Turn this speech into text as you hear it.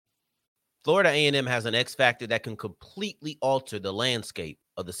Florida A&M has an X factor that can completely alter the landscape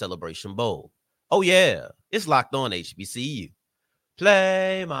of the Celebration Bowl. Oh yeah, it's Locked On HBCU.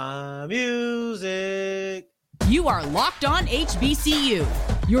 Play my music. You are Locked On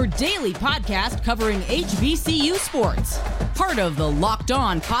HBCU, your daily podcast covering HBCU sports. Part of the Locked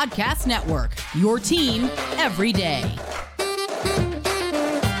On Podcast Network, your team every day.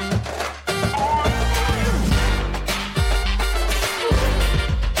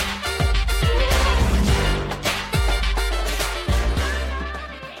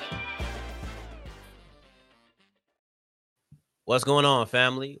 What's going on,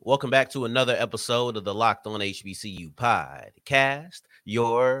 family? Welcome back to another episode of the Locked On HBCU podcast,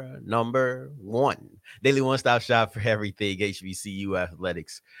 your number one daily one-stop shop for everything HBCU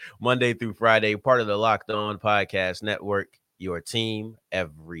athletics, Monday through Friday, part of the Locked On Podcast Network, your team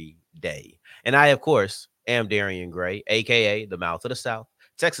every day. And I, of course, am Darian Gray, a.k.a. the Mouth of the South,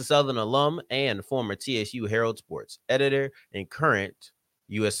 Texas Southern alum and former TSU Herald Sports editor and current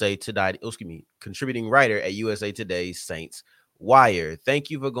USA Today, contributing writer at USA Today's Saints Wire. Thank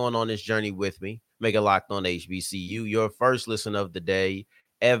you for going on this journey with me. Make it Locked On HBCU, your first listen of the day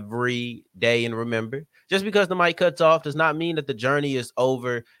every day. And remember, just because the mic cuts off does not mean that the journey is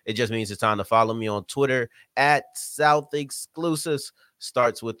over. It just means it's time to follow me on Twitter at South Exclusives.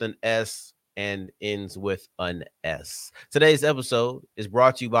 Starts with an S and ends with an S. Today's episode is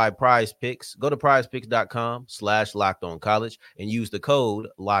brought to you by Prize Picks. Go to prizepicks.com/LockedOnCollege and use the code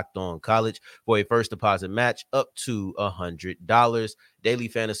LockedOnCollege for a first deposit match up to $100. Daily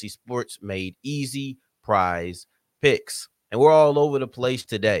fantasy sports made easy. Prize Picks. And we're all over the place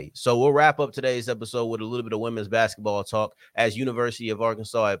today. So we'll wrap up today's episode with a little bit of women's basketball talk as University of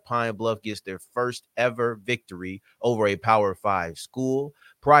Arkansas at Pine Bluff gets their first ever victory over a Power 5 school.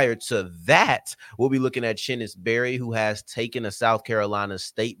 Prior to that, we'll be looking at Chennis, who has taken a South Carolina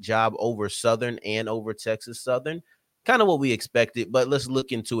State job over Southern and over Texas Southern. Kind of what we expected, but let's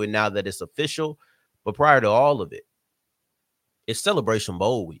look into it now that it's official. But prior to all of it, it's Celebration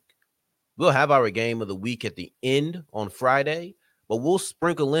Bowl week. We'll have our game of the week at the end on Friday, but we'll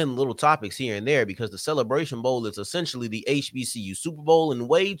sprinkle in little topics here and there because the Celebration Bowl is essentially the HBCU Super Bowl and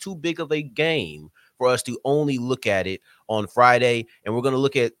way too big of a game for us to only look at it on Friday. And we're going to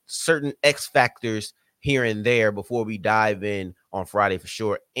look at certain X factors here and there before we dive in on Friday for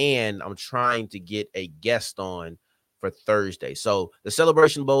sure. And I'm trying to get a guest on for Thursday. So the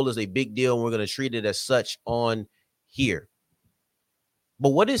Celebration Bowl is a big deal, and we're going to treat it as such on here.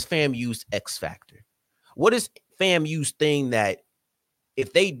 But what is FAMU's X factor? What is FAMU's thing that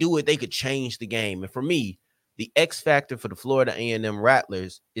if they do it, they could change the game? And for me, the X factor for the Florida A&M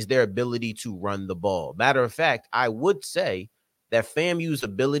Rattlers is their ability to run the ball. Matter of fact, I would say that FAMU's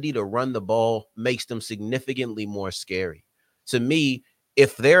ability to run the ball makes them significantly more scary. To me,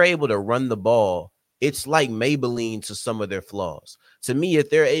 if they're able to run the ball, it's like Maybelline to some of their flaws. To me,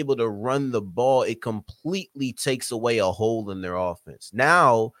 if they're able to run the ball, it completely takes away a hole in their offense.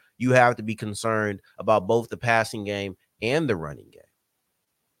 Now you have to be concerned about both the passing game and the running game.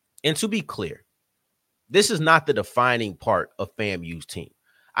 And to be clear, this is not the defining part of FAMU's team.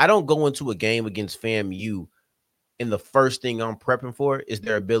 I don't go into a game against FAMU and the first thing I'm prepping for is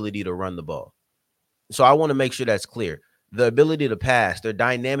their ability to run the ball. So I want to make sure that's clear. The ability to pass, their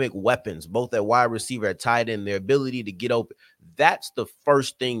dynamic weapons, both at wide receiver, at tight end, their ability to get open. That's the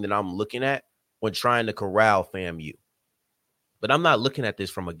first thing that I'm looking at when trying to corral FAMU. But I'm not looking at this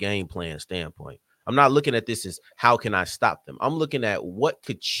from a game plan standpoint. I'm not looking at this as how can I stop them? I'm looking at what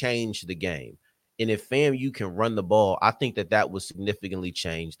could change the game. And if FAMU can run the ball, I think that would significantly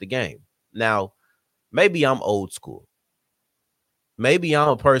change the game. Now, maybe I'm old school. Maybe I'm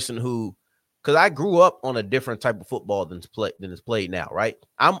a person who, because I grew up on a different type of football than is played now, right?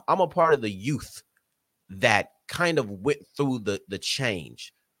 I'm a part of the youth that kind of went through the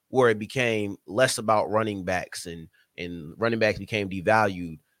change where it became less about running backs and running backs became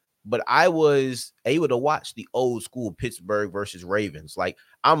devalued. But I was able to watch the old school Pittsburgh versus Ravens. Like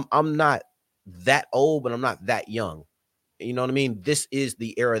I'm not that old, but I'm not that young. You know what I mean? This is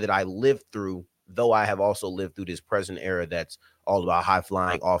the era that I lived through, though I have also lived through this present era that's all about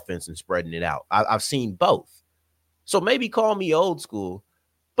high-flying offense and spreading it out. I've seen both. So maybe call me old school,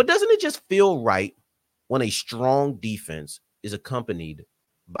 but doesn't it just feel right when a strong defense is accompanied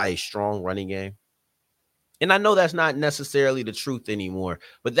by a strong running game? And I know that's not necessarily the truth anymore,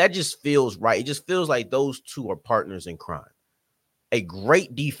 but that just feels right. It just feels like those two are partners in crime. A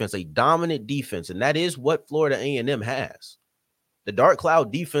great defense, a dominant defense, and that is what Florida A&M has. The Dark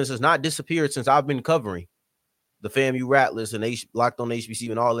Cloud defense has not disappeared since I've been covering the FAMU Rattlers and Locked On HBCU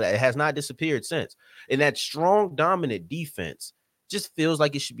and all of that. It has not disappeared since. And that strong, dominant defense, just feels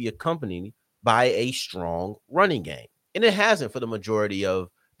like it should be accompanied by a strong running game. And it hasn't for the majority of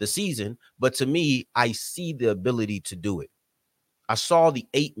the season. But to me, I see the ability to do it. I saw the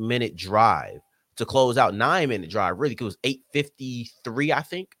 8-minute drive to close out, 9-minute drive, really, it was 8:53, I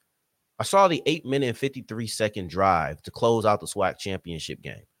think. I saw the 8-minute and 53-second drive to close out the SWAC championship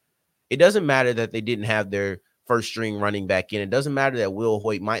game. It doesn't matter that they didn't have their first string running back in. It doesn't matter that Will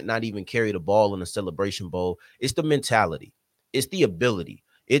Hoyt might not even carry the ball in the Celebration Bowl. It's the mentality. It's the ability.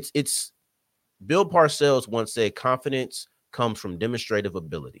 It's Bill Parcells once said confidence comes from demonstrative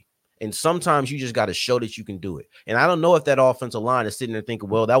ability. And sometimes you just got to show that you can do it. And I don't know if that offensive line is sitting there thinking,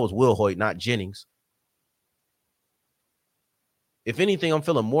 well, that was Will Hoyt, not Jennings. If anything, I'm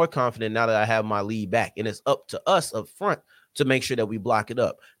feeling more confident now that I have my lead back. And it's up to us up front to make sure that we block it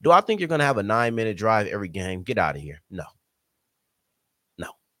up. Do I think you're going to have a 9-minute drive every game? Get out of here. No.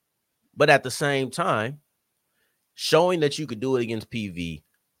 But at the same time, showing that you could do it against PV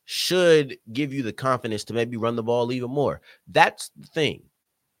should give you the confidence to maybe run the ball even more. That's the thing.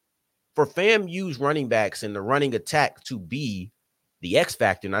 For FAMU's running backs and the running attack to be the X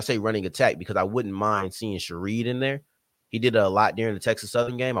factor, and I say running attack because I wouldn't mind seeing Shareed in there. He did a lot during the Texas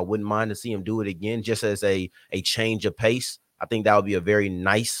Southern game. I wouldn't mind to see him do it again just as a change of pace. I think that would be a very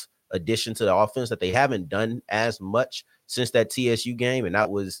nice addition to the offense that they haven't done as much since that TSU game, and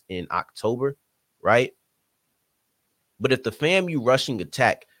that was in October, right? But if the FAMU rushing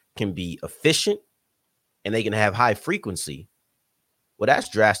attack can be efficient and they can have high frequency, well, that's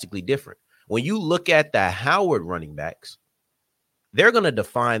drastically different. When you look at the Howard running backs, they're going to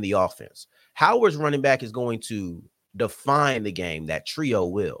define the offense. Howard's running back is going to define the game. That trio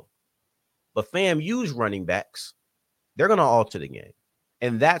will. But FAMU's running backs, they're going to alter the game.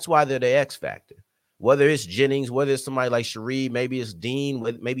 And that's why they're the X factor. Whether it's Jennings, whether it's somebody like Shareed, maybe it's Dean,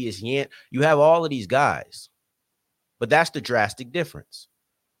 maybe it's Yant. You have all of these guys. But that's the drastic difference.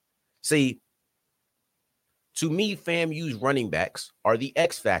 See, to me, FAMU's running backs are the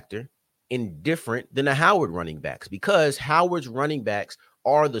X factor and different than the Howard running backs because Howard's running backs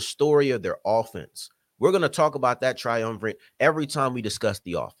are the story of their offense. We're going to talk about that triumvirate every time we discuss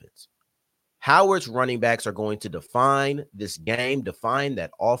the offense. Howard's running backs are going to define this game, define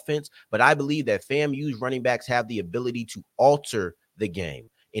that offense. But I believe that FAMU's running backs have the ability to alter the game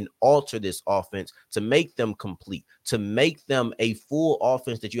and alter this offense to make them complete, to make them a full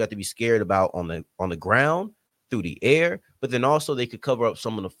offense that you have to be scared about on the ground, through the air, but then also they could cover up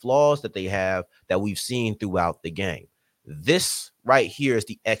some of the flaws that they have that we've seen throughout the game. This right here is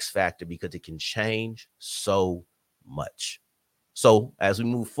the X factor because it can change so much. So as we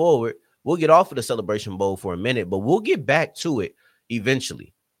move forward, we'll get off of the Celebration Bowl for a minute, but we'll get back to it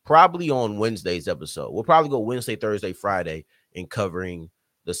eventually, probably on Wednesday's episode. We'll probably go Wednesday, Thursday, Friday in covering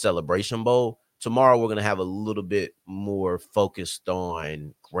the Celebration Bowl. Tomorrow, we're going to have a little bit more focused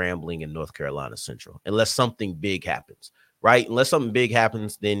on Grambling and North Carolina Central, unless something big happens, right? Unless something big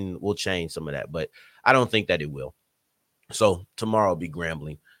happens, then we'll change some of that, but I don't think that it will. So tomorrow will be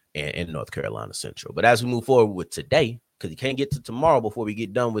Grambling and North Carolina Central. But as we move forward with today, because you can't get to tomorrow before we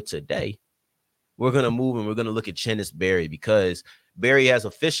get done with today, we're going to move and we're going to look at Chennis Berry because Berry has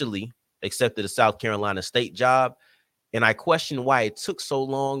officially accepted a South Carolina State job, and I question why it took so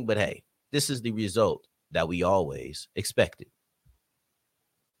long, but hey, this is the result that we always expected.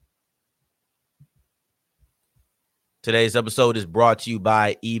 Today's episode is brought to you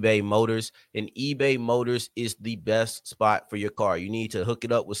by eBay Motors, and eBay Motors is the best spot for your car. You need to hook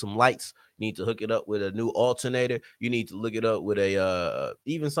it up with some lights. You need to hook it up with a new alternator. You need to look it up with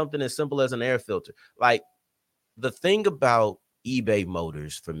even something as simple as an air filter. Like, the thing about eBay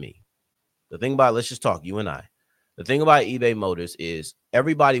Motors for me, let's just talk, you and I. The thing about eBay Motors is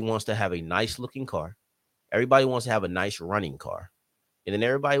everybody wants to have a nice looking car. Everybody wants to have a nice running car. And then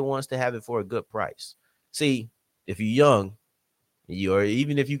everybody wants to have it for a good price. See, if you're young, or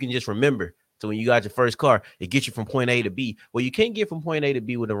even if you can just remember to when you got your first car, it gets you from point A to B. Well, you can't get from point A to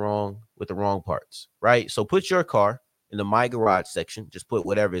B with the wrong parts, right? So put your car in the My Garage section. Just put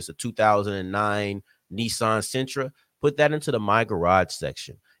whatever. It's a 2009 Nissan Sentra. Put that into the My Garage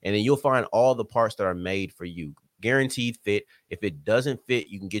section. And then you'll find all the parts that are made for you. Guaranteed fit. If it doesn't fit,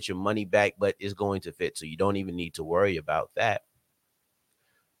 you can get your money back, but it's going to fit. So you don't even need to worry about that.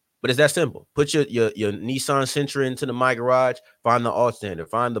 But it's that simple. Put your Nissan Sentra into the My Garage, find the alternator,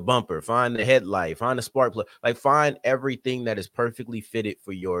 find the bumper, find the headlight, find the spark plug, find everything that is perfectly fitted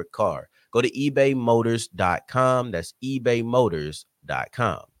for your car. Go to ebaymotors.com. That's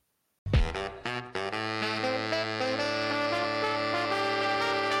ebaymotors.com.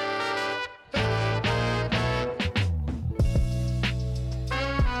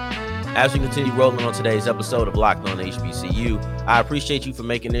 As we continue rolling on today's episode of Locked On HBCU, I appreciate you for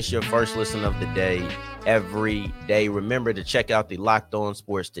making this your first listen of the day every day. Remember to check out the Locked On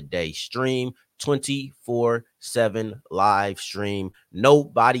Sports Today stream, 24/7 live stream.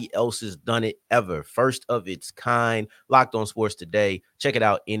 Nobody else has done it ever. First of its kind, Locked On Sports Today. Check it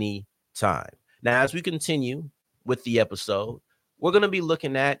out anytime. Now, as we continue with the episode, we're going to be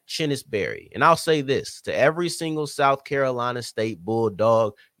looking at Chennis. And I'll say this to every single South Carolina State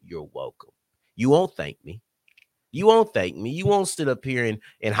Bulldog, you're welcome. You won't thank me. You won't thank me. You won't sit up here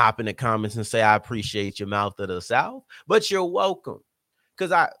and hop in the comments and say, I appreciate your mouth of the South, but you're welcome.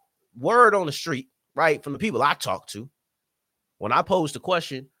 Because word on the street, right, from the people I talk to, when I posed the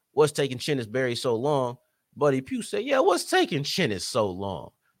question, what's taking Chennis so long? Buddy Pugh said, yeah, what's taking Chennis so long?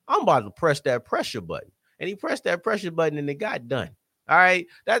 I'm about to press that pressure button. And he pressed that pressure button and it got done. All right.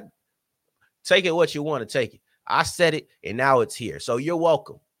 Take it what you want to take it. I said it and now it's here. So you're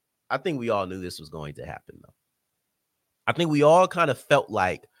welcome. I think we all knew this was going to happen, though. I think we all kind of felt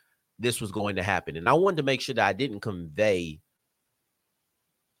like this was going to happen. And I wanted to make sure that I didn't convey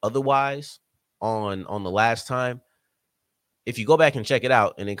otherwise on the last time. If you go back and check it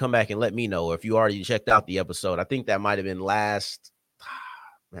out and then come back and let me know, or if you already checked out the episode, I think that might have been last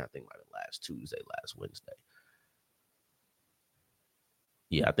Tuesday, last Wednesday.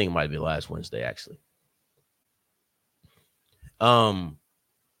 Yeah, I think it might have been last Wednesday, actually.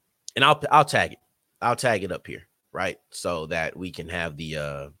 And I'll tag it. I'll tag it up here, right? So that we can have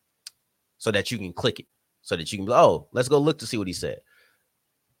the so that you can click it, so that you can be, oh, let's go look to see what he said.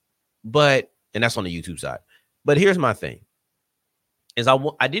 And that's on the YouTube side. But here's my thing. Is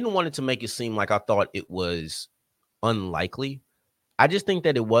I didn't want it to make it seem like I thought it was unlikely. I just think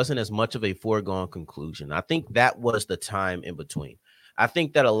that it wasn't as much of a foregone conclusion. I think that was the time in between. I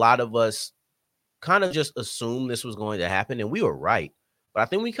think that a lot of us kind of just assumed this was going to happen, and we were right. But I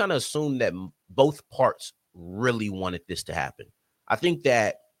think we kind of assumed that both parts really wanted this to happen. I think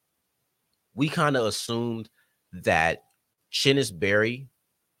that we kind of assumed that Chennis,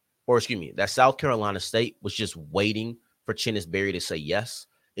 that South Carolina State was just waiting for Chennis to say yes,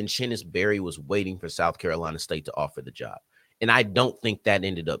 and Chennis was waiting for South Carolina State to offer the job. And I don't think that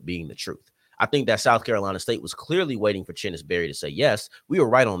ended up being the truth. I think that South Carolina State was clearly waiting for Chennis to say yes. We were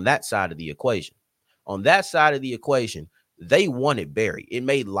right on that side of the equation. On that side of the equation, they wanted Barry. It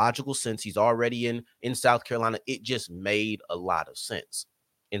made logical sense. He's already in South Carolina. It just made a lot of sense.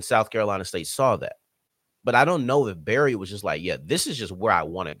 And South Carolina State saw that. But I don't know if Barry was just like, yeah, this is just where I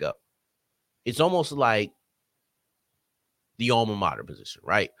want to go. It's almost like the alma mater position,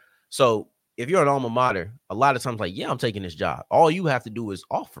 right? So if you're an alma mater, a lot of times like, yeah, I'm taking this job. All you have to do is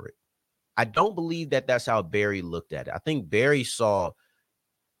offer it. I don't believe that that's how Barry looked at it. I think Barry saw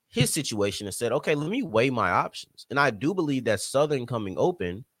his situation and said, okay, let me weigh my options. And I do believe that Southern coming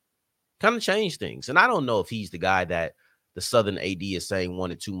open kind of changed things. And I don't know if he's the guy that the Southern AD is saying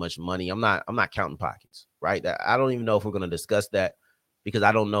wanted too much money. I'm not counting pockets, right? I don't even know if we're going to discuss that because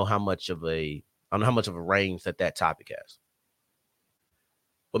I don't know how much of a range that topic has.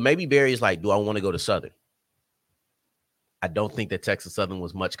 But maybe Barry's like, do I want to go to Southern? I don't think that Texas Southern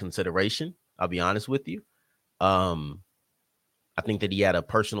was much consideration. I'll be honest with you. I think that he had a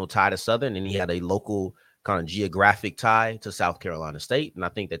personal tie to Southern and he had a local kind of geographic tie to South Carolina State. And I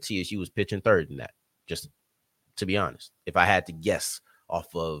think that TSU was pitching third in that, just to be honest, if I had to guess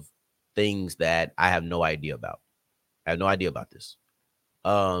off of things that I have no idea about. I have no idea about this.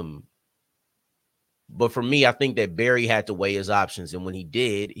 But for me, I think that Barry had to weigh his options. And when he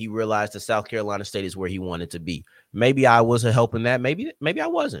did, he realized that South Carolina State is where he wanted to be. Maybe I wasn't helping that. Maybe I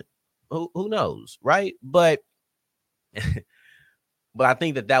wasn't. Who knows, right? But I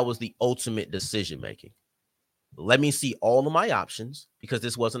think that was the ultimate decision making. Let me see all of my options because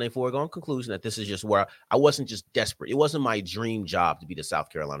this wasn't a foregone conclusion that this is just where I wasn't just desperate. It wasn't my dream job to be the South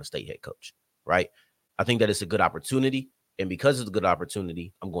Carolina State head coach, right? I think that it's a good opportunity. And because it's a good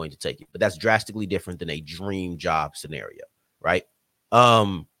opportunity, I'm going to take it. But that's drastically different than a dream job scenario, right?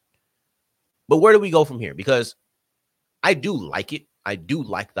 But where do we go from here? Because I do like it. I do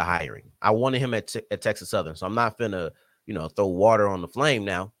like the hiring. I wanted him at Texas Southern. So I'm not finna, throw water on the flame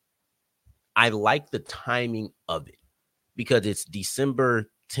now. I like the timing of it because it's December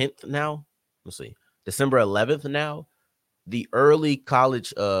 10th now. Let's see. December 11th now. The early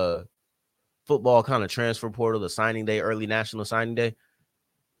college football kind of transfer portal, the signing day, early national signing day,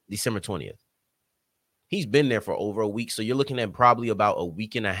 December 20th. He's been there for over a week. So you're looking at probably about a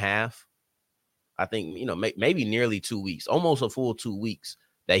week and a half. I think, maybe nearly 2 weeks, almost a full 2 weeks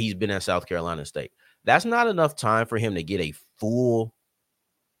that he's been at South Carolina State. That's not enough time for him to get a full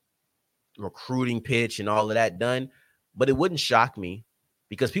recruiting pitch and all of that done. But it wouldn't shock me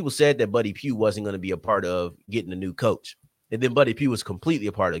because people said that Buddy Pugh wasn't going to be a part of getting a new coach. And then Buddy Pugh was completely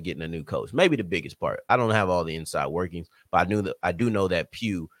a part of getting a new coach, maybe the biggest part. I don't have all the inside workings, but I do know that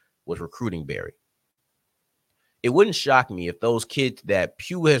Pugh was recruiting Barry. It wouldn't shock me if those kids that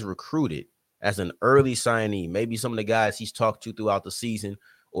Pugh has recruited as an early signee, maybe some of the guys he's talked to throughout the season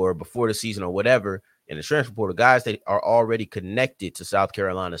or before the season or whatever, in the transfer portal, guys that are already connected to South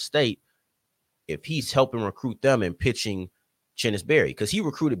Carolina State, if he's helping recruit them and pitching Chennis Berry, because he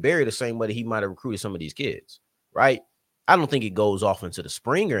recruited Berry the same way that he might have recruited some of these kids, right? I don't think it goes off into the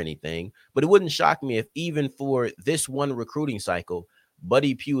spring or anything, but it wouldn't shock me if even for this one recruiting cycle,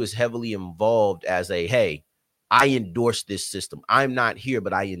 Buddy Pugh is heavily involved as a, hey, I endorse this system. I'm not here,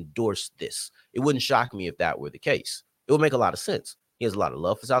 but I endorse this. It wouldn't shock me if that were the case. It would make a lot of sense. He has a lot of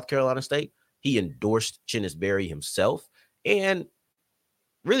love for South Carolina State. He endorsed Chennis Berry himself. And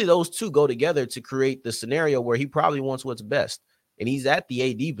really, those two go together to create the scenario where he probably wants what's best. And he's at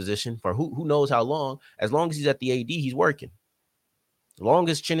the AD position for who knows how long. As long as he's at the AD, he's working. As long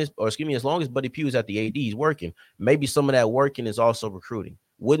as as long as Buddy Pugh is at the AD, he's working. Maybe some of that working is also recruiting.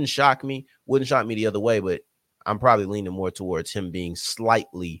 Wouldn't shock me the other way, but I'm probably leaning more towards him being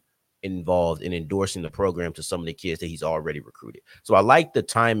slightly involved in endorsing the program to some of the kids that he's already recruited. So I like the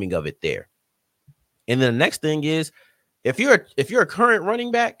timing of it there. And then the next thing is, if you're a current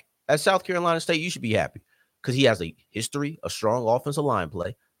running back at South Carolina State, you should be happy because he has a history, a strong offensive line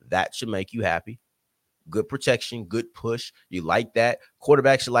play. That should make you happy. Good protection, good push. You like that.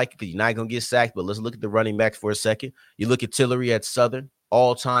 Quarterback should like it because you're not going to get sacked. But let's look at the running backs for a second. You look at Tillery at Southern,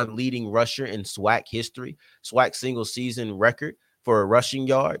 all-time leading rusher in SWAC history, SWAC single-season record for rushing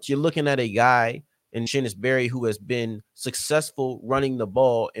yards. You're looking at a guy in Chennis Berry who has been successful running the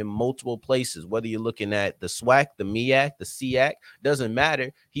ball in multiple places, whether you're looking at the SWAC, the MEAC, the SEAC, doesn't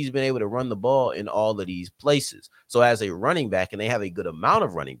matter. He's been able to run the ball in all of these places. So as a running back, and they have a good amount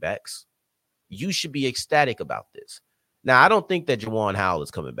of running backs, you should be ecstatic about this. Now, I don't think that Juwan Howell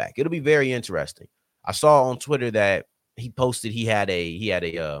is coming back. It'll be very interesting. I saw on Twitter that he posted he had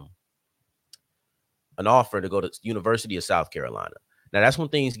an offer to go to University of South Carolina. Now, that's when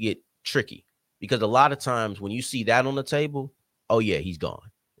things get tricky because a lot of times when you see that on the table, oh yeah, he's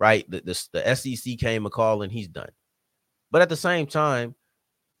gone, right? The SEC came a call and he's done. But at the same time,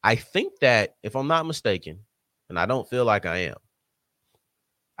 I think that if I'm not mistaken, and I don't feel like I am,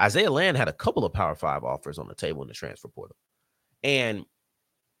 Isaiah Land had a couple of Power 5 offers on the table in the transfer portal. And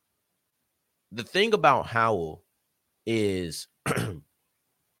the thing about Howell is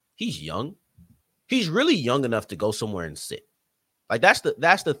he's young. He's really young enough to go somewhere and sit. Like that's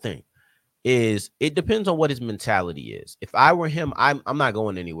the thing. Is it depends on what his mentality is. If I were him, I'm not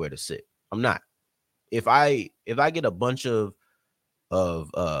going anywhere to sit. I'm not. If I get a bunch of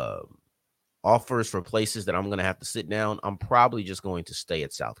offers for places that I'm going to have to sit down, I'm probably just going to stay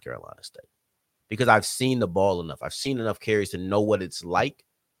at South Carolina State because I've seen the ball enough. I've seen enough carries to know what it's like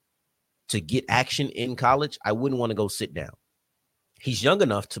to get action in college. I wouldn't want to go sit down. He's young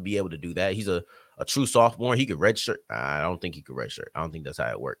enough to be able to do that. He's a true sophomore. He could redshirt. I don't think he could redshirt. I don't think that's how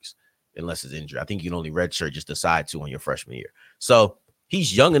it works unless it's injured. I think you can only redshirt just decide to on your freshman year. So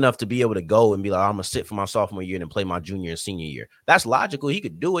he's young enough to be able to go and be like, I'm going to sit for my sophomore year and then play my junior and senior year. That's logical. He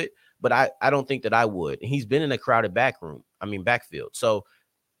could do it, but I don't think that I would. And he's been in a crowded backfield. So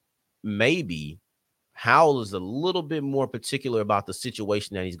maybe Howell is a little bit more particular about the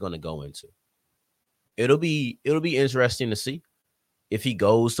situation that he's going to go into. It'll be interesting to see if he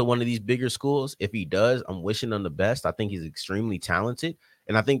goes to one of these bigger schools. If he does, I'm wishing him the best. I think he's extremely talented.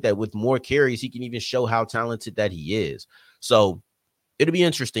 And I think that with more carries, he can even show how talented that he is. So it'll be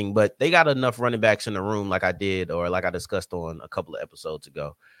interesting, but they got enough running backs in the room like I discussed on a couple of episodes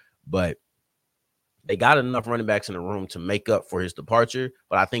ago. But they got enough running backs in the room to make up for his departure.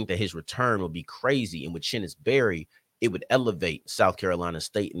 But I think that his return will be crazy. And with Chennis Berry, it would elevate South Carolina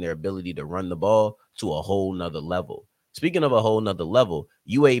State and their ability to run the ball to a whole nother level. Speaking of a whole nother level,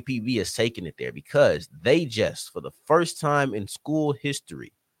 UAPB is taking it there because they just, for the first time in school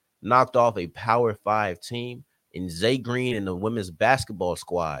history, knocked off a Power 5 team, and Zay Green and the women's basketball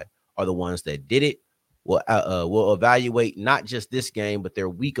squad are the ones that did it. We'll evaluate not just this game, but their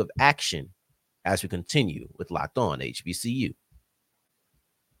week of action as we continue with Locked On HBCU.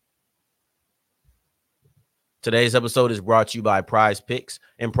 Today's episode is brought to you by Prize Picks,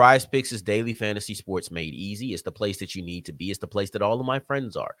 and Prize Picks is daily fantasy sports made easy. It's the place that you need to be. It's the place that all of my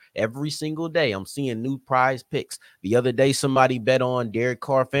friends are. Every single day, I'm seeing new Prize Picks. The other day, somebody bet on Derek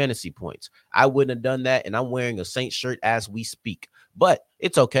Carr fantasy points. I wouldn't have done that, and I'm wearing a Saints shirt as we speak. But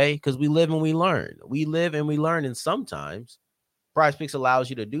it's okay because we live and we learn. We live and we learn, and sometimes Prize Picks allows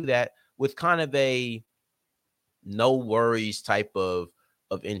you to do that with kind of a no worries type of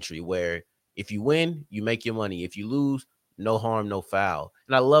of entry where if you win, you make your money. If you lose, no harm, no foul.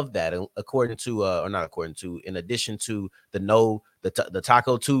 And I love that. According to, or not according to, in addition to the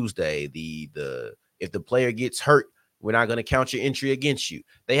Taco Tuesday, the if the player gets hurt, we're not going to count your entry against you.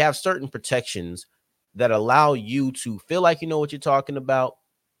 They have certain protections that allow you to feel like you know what you're talking about.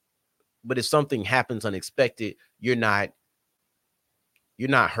 But if something happens unexpected, you're not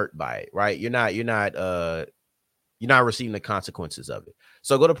hurt by it, right? You're not receiving the consequences of it.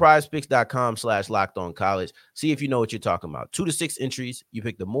 So go to prizepicks.com/locked on college. See if you know what you're talking about. 2 to 6 entries. You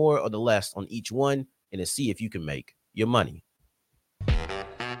pick the more or the less on each one, and then see if you can make your money.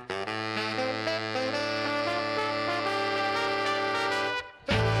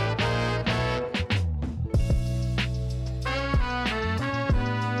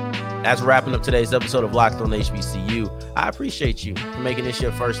 That's wrapping up today's episode of Locked on HBCU. I appreciate you for making this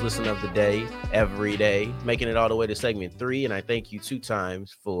your first listen of the day, every day, making it all the way to segment 3. And I thank you 2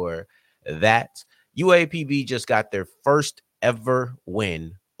 times for that. UAPB just got their first ever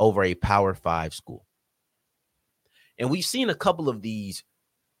win over a Power 5 school. And we've seen a couple of these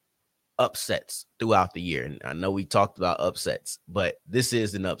upsets throughout the year. And I know we talked about upsets, but this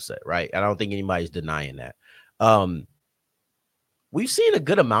is an upset, right? I don't think anybody's denying that. We've seen a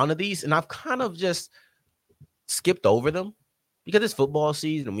good amount of these, and I've kind of just skipped over them because it's football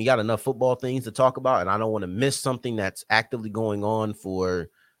season and we got enough football things to talk about, and I don't want to miss something that's actively going on for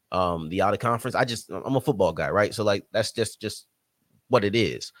the out of conference. I'm a football guy, right? So like that's just what it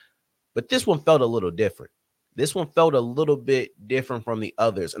is. But this one felt a little different. This one felt a little bit different from the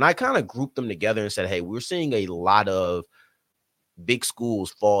others, and I kind of grouped them together and said, hey, we're seeing a lot of big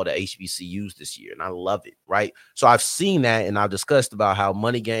schools fall to HBCUs this year, and I love it, right? So I've seen that, and I've discussed about how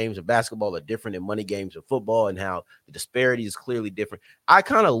money games of basketball are different than money games of football and how the disparity is clearly different. I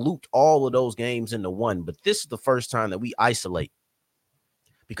kind of looped all of those games into one, but this is the first time that we isolate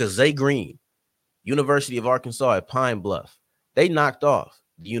because Zay Green, University of Arkansas at Pine Bluff, they knocked off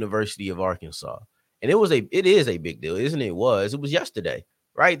the University of Arkansas, and it is a big deal, isn't it? It was yesterday.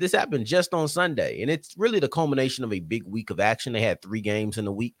 Right. This happened just on Sunday, and it's really the culmination of a big week of action. They had 3 games in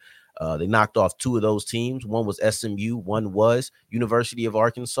the week. They knocked off 2 of those teams. One was SMU, one was University of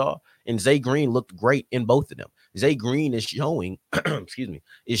Arkansas, and Zay Green looked great in both of them. Zay Green is showing,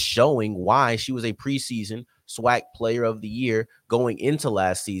 is showing why she was a preseason SWAC player of the year going into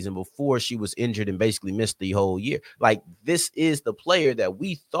last season before she was injured and basically missed the whole year. Like, this is the player that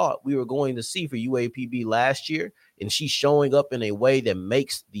we thought we were going to see for UAPB last year, and she's showing up in a way that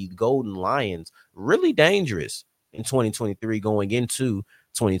makes the Golden Lions really dangerous in 2023 going into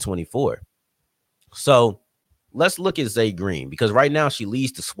 2024. So let's look at Zay Green, because right now she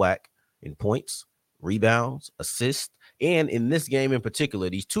leads the SWAC in points, rebounds, assists, and in this game in particular,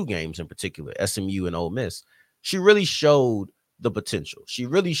 these 2 games in particular, SMU and Ole Miss, she really showed the potential. She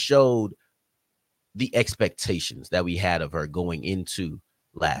really showed the expectations that we had of her going into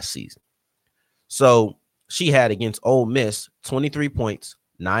last season. So she had against Ole Miss 23 points,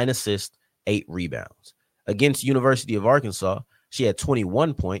 9 assists, 8 rebounds. Against University of Arkansas, she had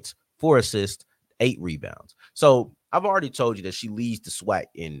 21 points, 4 assists, 8 rebounds. So I've already told you that she leads the SWAC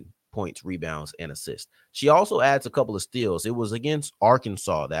in points, rebounds, and assists. She also adds a couple of steals. It was against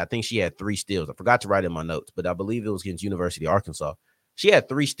Arkansas that I think she had 3 steals. I forgot to write in my notes, but I believe it was against University of Arkansas. She had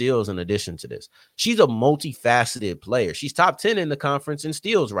 3 steals in addition to this. She's a multifaceted player. She's top 10 in the conference in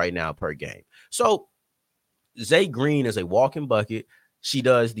steals right now per game. So Zay Green is a walking bucket. She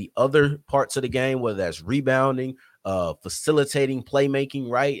does the other parts of the game, whether that's rebounding, facilitating, playmaking,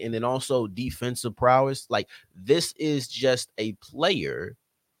 right? And then also defensive prowess. Like, this is just a player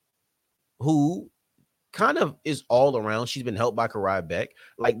who kind of is all around. She's been helped by Karai Beck.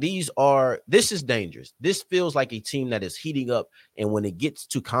 Like, this is dangerous. This feels like a team that is heating up. And when it gets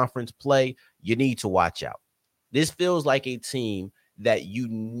to conference play, you need to watch out. This feels like a team that you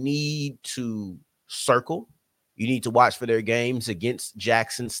need to circle. You need to watch for their games against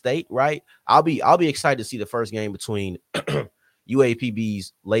Jackson State, right? I'll be excited to see the first game between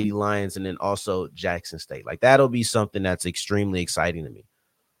UAPB's Lady Lions and then also Jackson State. Like, that'll be something that's extremely exciting to me.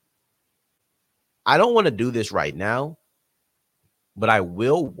 I don't want to do this right now, but I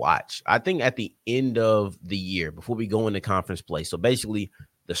will watch. I think at the end of the year, before we go into conference play, so basically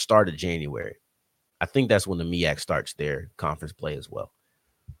the start of January, I think that's when the MEAC starts their conference play as well.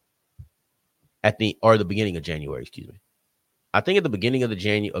 The beginning of January, excuse me. I think at the beginning of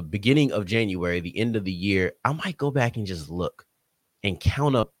January, the end of the year, I might go back and just look and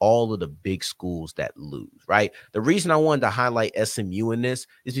count up all of the big schools that lose, right? The reason I wanted to highlight SMU in this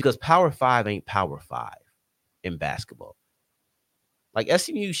is because Power 5 ain't Power 5 in basketball. Like,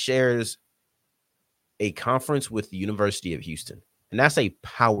 SMU shares a conference with the University of Houston, And that's a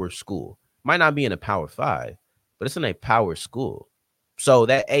power school. Might not be in a power five, but it's in a power school. So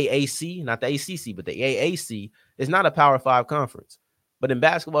that AAC, not the ACC, but the AAC is not a power five conference. But in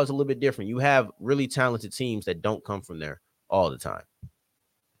basketball, it's a little bit different. You have really talented teams that don't come from there all the time.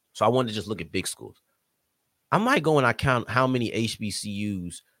 So I wanted to just look at big schools. I might go and I count how many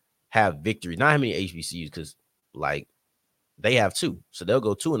HBCUs have victories. Not how many HBCUs, because like they have two. So they'll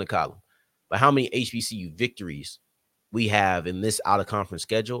go two in the column. But how many HBCU victories we have in this out of conference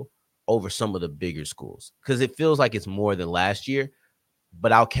schedule over some of the bigger schools? Because it feels like it's more than last year,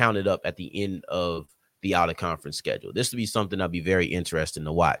 but I'll count it up at the end of the out of conference schedule. This will be something that'll be very interesting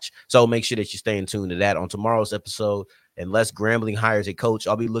to watch. So make sure that you stay in tune to that on tomorrow's episode. Unless Grambling hires a coach,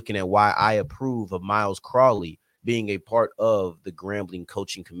 I'll be looking at why I approve of Miles Crawley being a part of the Grambling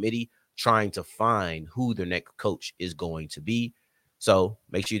coaching committee, trying to find who their next coach is going to be. So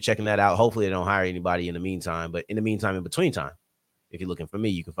make sure you're checking that out. Hopefully they don't hire anybody in the meantime. But in the meantime, in between time, if you're looking for me,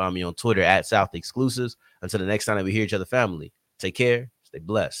 you can find me on Twitter at South Exclusives. Until the next time that we hear each other, family, take care, stay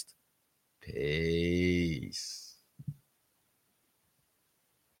blessed. Peace.